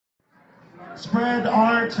spread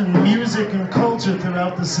art and music and culture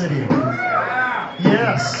throughout the city.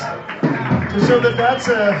 Yes. So that's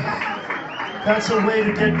a way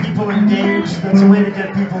to get people engaged, that's a way to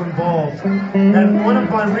get people involved. And one of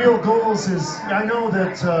my real goals is, I know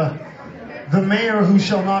that the mayor who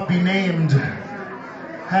shall not be named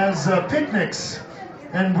has picnics,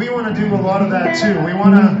 and we want to do a lot of that too. We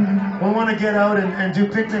want to get out and do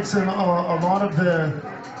picnics in a lot of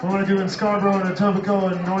we want to do in Scarborough and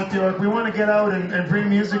Etobicoke and North York. We want to get out and bring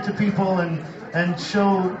music to people and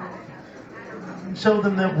show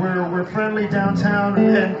them that we're friendly downtown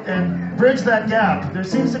and bridge that gap. There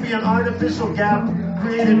seems to be an artificial gap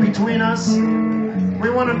created between us. We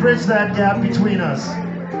want to bridge that gap between us.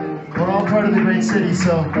 We're all part of the great city,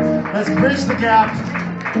 so let's bridge the gap,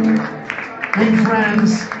 make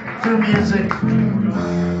friends through music,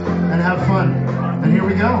 and have fun. And here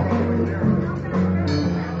we go.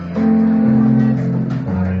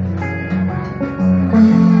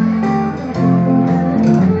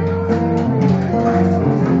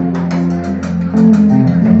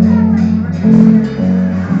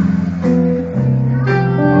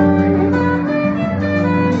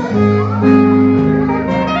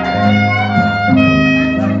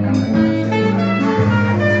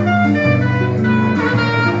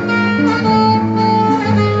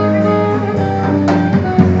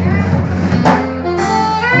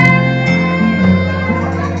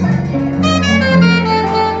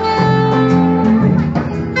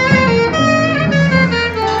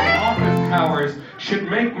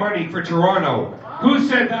 For Toronto. Who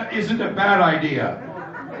said that isn't a bad idea?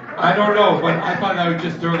 I don't know, but I thought I would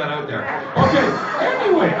just throw that out there. Okay,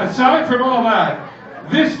 anyway, aside from all that,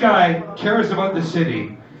 this guy cares about the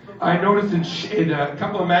city. I noticed in a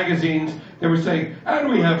couple of magazines, they were saying, and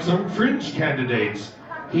we have some fringe candidates.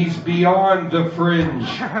 He's beyond the fringe.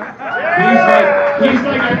 He's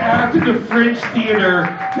like an act in the Fringe Theater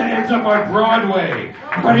that ends up on Broadway.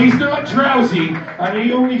 But he's not drowsy, and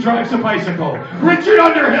he only drives a bicycle. Richard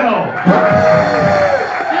Underhill!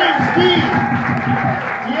 James B!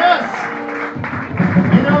 Yes!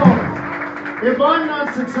 You know, if I'm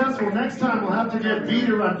not successful, next time we'll have to get B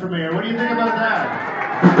to run for mayor. What do you think about that?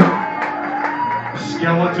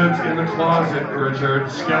 Skeletons in the closet, Richard.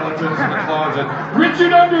 Skeletons in the closet.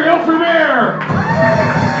 Richard Underhill for mayor!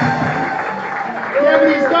 Yeah, but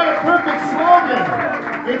he's got a perfect slogan.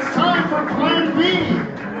 It's time for Plan B.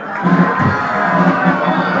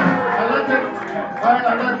 I let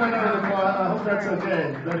that out of the closet. I hope that's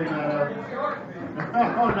okay. Letting that out.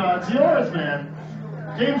 Oh no, it's yours, man.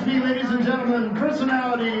 James B, ladies and gentlemen,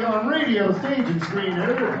 personality on radio, stage, and screen.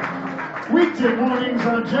 Weekday mornings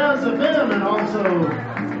on Jazz FM and also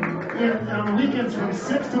on the weekends from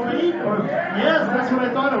 6 to 8? Or yes, that's what I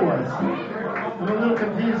thought it was. I'm a little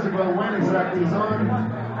confused about when exactly he's on.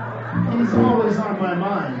 He's always on my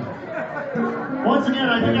mind. Once again,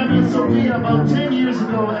 I think I met Sophia about 10 years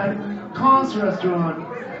ago at Con's restaurant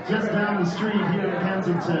just down the street here in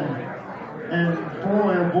Kensington. And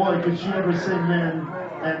boy, oh boy, could she ever sing then.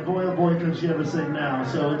 And boy, oh boy, could she ever sing now.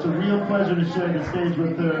 So it's a real pleasure to share the stage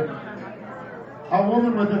with her. A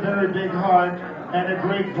woman with a very big heart and a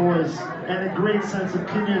great voice and a great sense of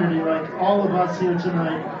community like all of us here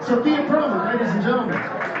tonight. Sophia Perlman, ladies and gentlemen. Rich,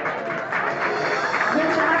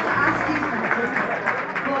 I have to ask you something.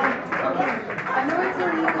 Well, okay, I know it's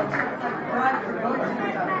illegal to bribe for votes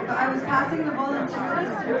and stuff, but I was passing the volunteer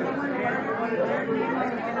list and someone wanted their name on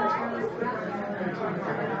the volunteer list.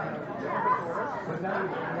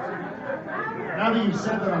 Now that you've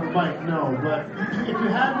said that on the mic, no, but if you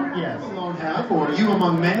hadn't, yes. You alone have, or you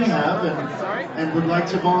among many have, and would like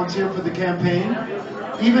to volunteer for the campaign,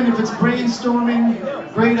 even if it's brainstorming,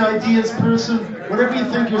 great ideas person, whatever you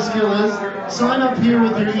think your skill is, sign up here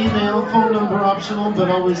with your email, phone number optional, but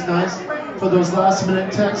always nice for those last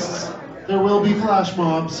minute texts. There will be flash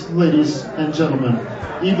mobs, ladies and gentlemen,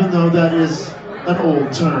 even though that is an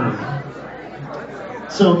old term.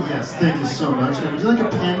 So, yes, thank you so much. And would you like a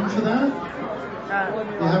pen for that?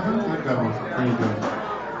 You have one? I've got one. There you go.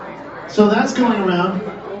 So that's going around.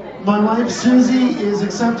 My wife, Susie, is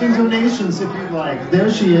accepting donations if you'd like. There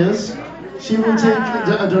she is. She will take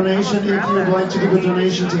a donation if you'd like to give a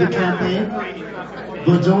donation to the campaign.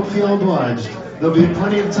 But don't feel obliged. There'll be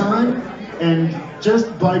plenty of time. And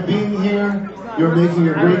just by being here, you're making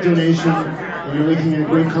a great donation and you're making a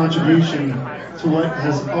great contribution to what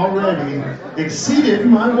has already exceeded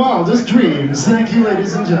my wildest dreams. Thank you,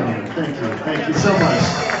 ladies and gentlemen. Thank you. Thank you so much.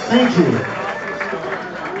 Thank you.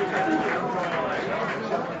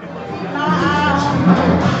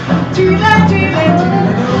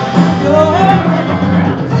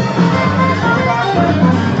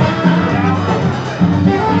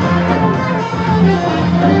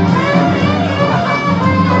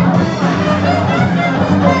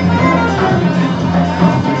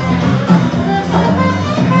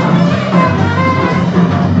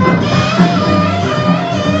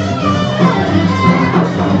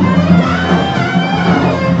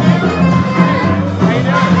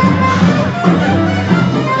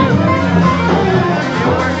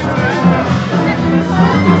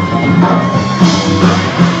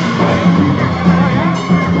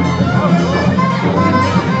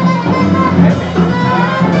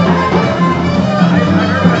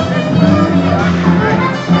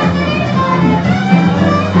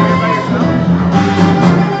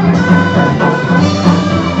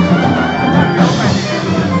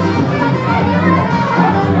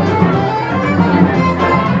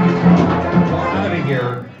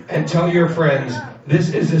 tell your friends,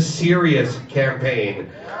 this is a serious campaign.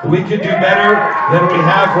 We could do better than we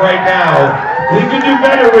have right now. We could do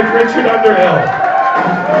better with Richard Underhill.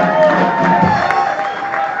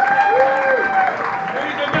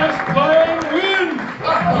 May the best player win!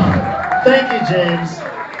 Thank you, James.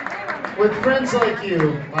 With friends like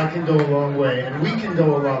you, I can go a long way, and we can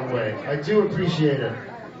go a long way. I do appreciate it.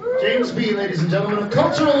 James B., ladies and gentlemen, a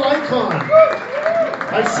cultural icon.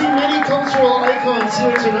 I see many cultural icons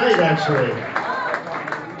here tonight, actually.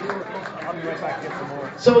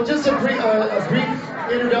 So just a brief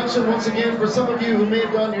introduction once again for some of you who may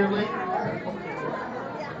have gotten here late.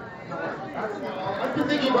 I've been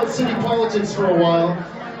thinking about city politics for a while.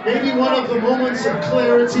 Maybe one of the moments of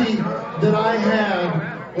clarity that I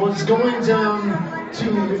had was going down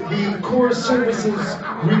to the Core Services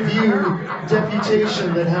Review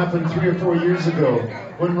deputation that happened 3 or 4 years ago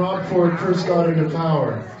when Rob Ford first got into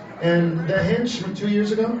power. And the Hench, 2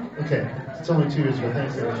 years ago? Okay, it's only 2 years ago,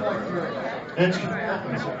 thanks Hench.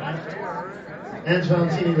 Ange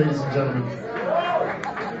Valentini, ladies and gentlemen.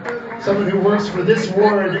 Someone who works for this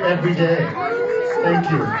ward every day. Thank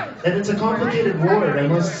you. And it's a complicated ward, I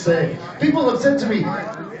must say. People have said to me,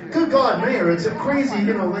 good God, Mayor, it's a crazy,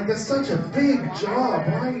 like it's such a big job.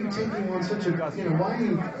 Why are you taking on such a, why are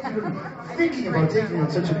you even thinking about taking on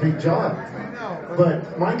such a big job?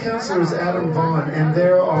 But my councillor is Adam Vaughn, and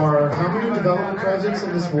there are how many development projects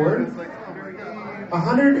in this ward?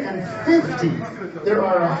 150. There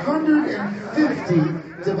are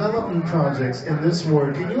 150 development projects in this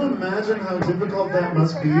ward. Can you imagine how difficult that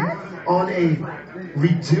must be on a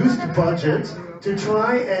reduced budget to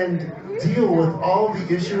try and deal with all the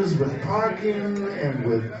issues with parking and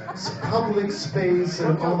with public space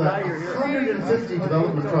and all that. 150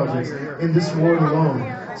 development projects in this ward alone.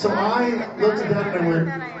 So I looked at that and I went,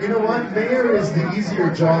 you know what? Mayor is the easier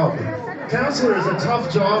job. Councillor is a tough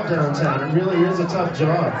job downtown. It really is a tough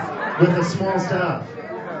job with a small staff.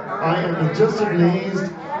 I am just amazed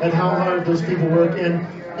at how hard those people work. And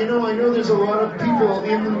I know there's a lot of people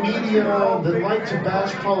in the media that like to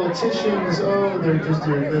bash politicians. Oh, they're just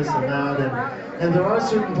doing this and that. And there are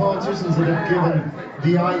certain politicians that have given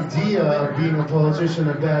the idea of being a politician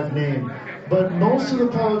a bad name. But most of the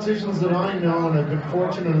politicians that I know and have been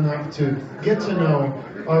fortunate enough to get to know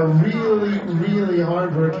are really, really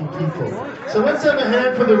hard-working people. So let's have a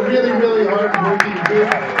hand for the really, really hard-working, good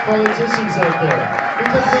politicians out there.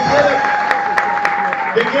 Because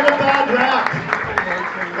they get a bad rap.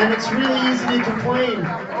 And it's really easy to complain.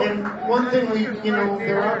 And one thing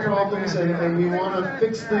there are problems and we want to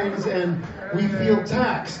fix things and we feel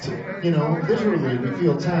taxed. Literally we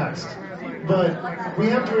feel taxed. But we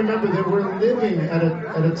have to remember that we're living at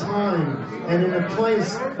a time and in a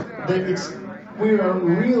place that we are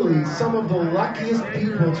really some of the luckiest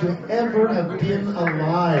people to ever have been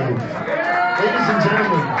alive. Ladies and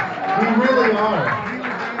gentlemen, we really are.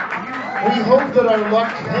 We hope that our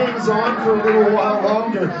luck hangs on for a little while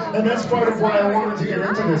longer, and that's part of why I wanted to get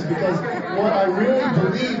into this, because what I really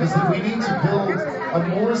believe is that we need to build a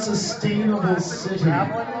more sustainable city.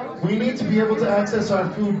 We need to be able to access our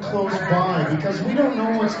food close by, because we don't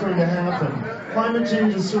know what's going to happen. Climate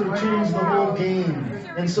change has sort of changed the whole game,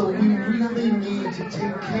 and so we really need to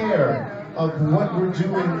take care of what we're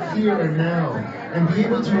doing here and now, and be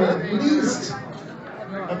able to at least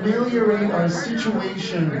ameliorate our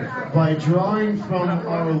situation by drawing from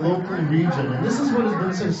our local region. And this is what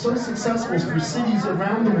has been so successful for cities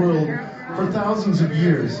around the world for thousands of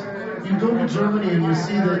years. You go to Germany and you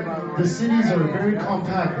see that the cities are very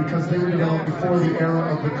compact because they were developed before the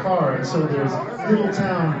era of the car. And so there's little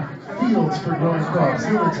town fields for growing crops,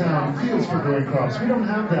 little town fields for growing crops. We don't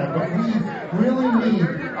have that, but we really need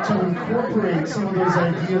to incorporate some of those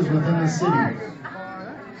ideas within the city.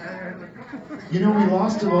 We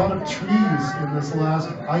lost a lot of trees in this last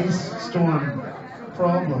ice storm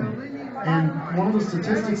problem. And one of the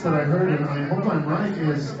statistics that I heard, and I hope I'm right,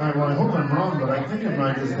 I hope I'm wrong, but I think I'm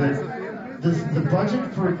right, is that the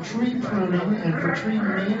budget for tree pruning and for tree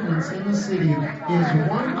maintenance in the city is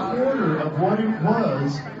 1/4 of what it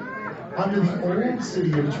was under the old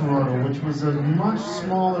city of Toronto, which was a much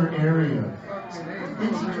smaller area.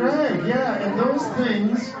 It's a drag, yeah, and those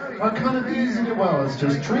things are kind of easy to, it's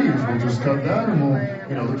just trees, we'll just cut that and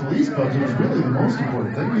the police budget is really the most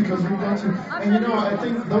important thing because we've got to, and I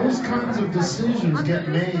think those kinds of decisions get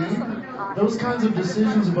made, those kinds of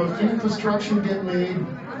decisions about infrastructure get made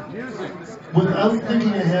without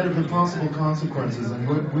thinking ahead of the possible consequences. And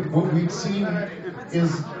what we've seen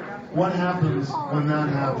is what happens when that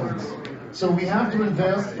happens. So we have to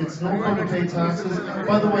invest. It's no fun to pay taxes.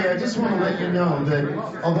 By the way, I just want to let you know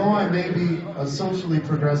that although I may be a socially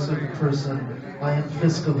progressive person, I am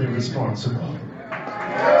fiscally responsible.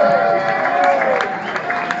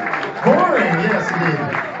 Boring, yes indeed.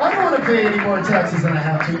 I don't want to pay any more taxes than I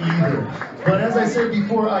have to either. But as I said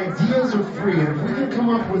before, ideas are free. And if we can come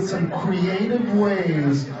up with some creative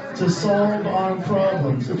ways to solve our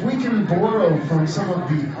problems, if we can borrow from some of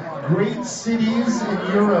the great cities in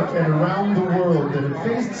Europe and around the world that have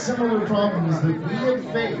faced similar problems that we have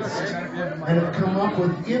faced and have come up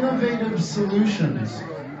with innovative solutions,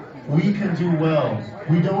 we can do well.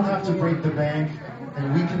 We don't have to break the bank,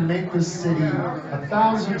 and we can make this city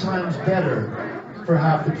 1,000 times better for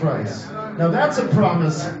half the price. Now that's a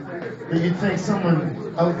promise that you'd think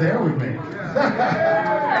someone out there would make.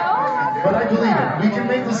 But I believe it. We can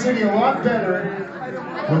make the city a lot better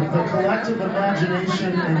with the collective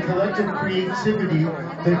imagination and collective creativity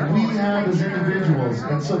that we have as individuals.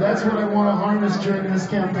 And so that's what I want to harness during this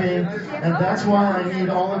campaign, and that's why I need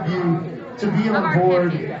all of you to be on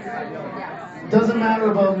board. It doesn't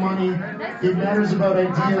matter about money, it matters about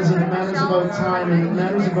ideas, and it matters about time, and it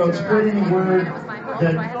matters about spreading the word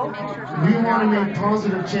that we want to make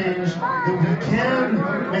positive change, that we can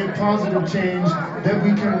make positive change, that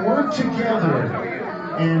we can work together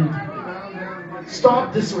and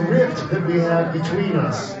stop this rift that we have between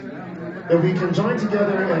us, that we can join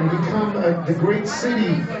together and become the great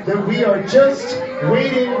city that we are just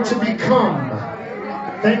waiting to become.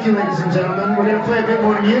 Thank you, ladies and gentlemen. We're going to play a bit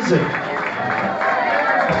more music.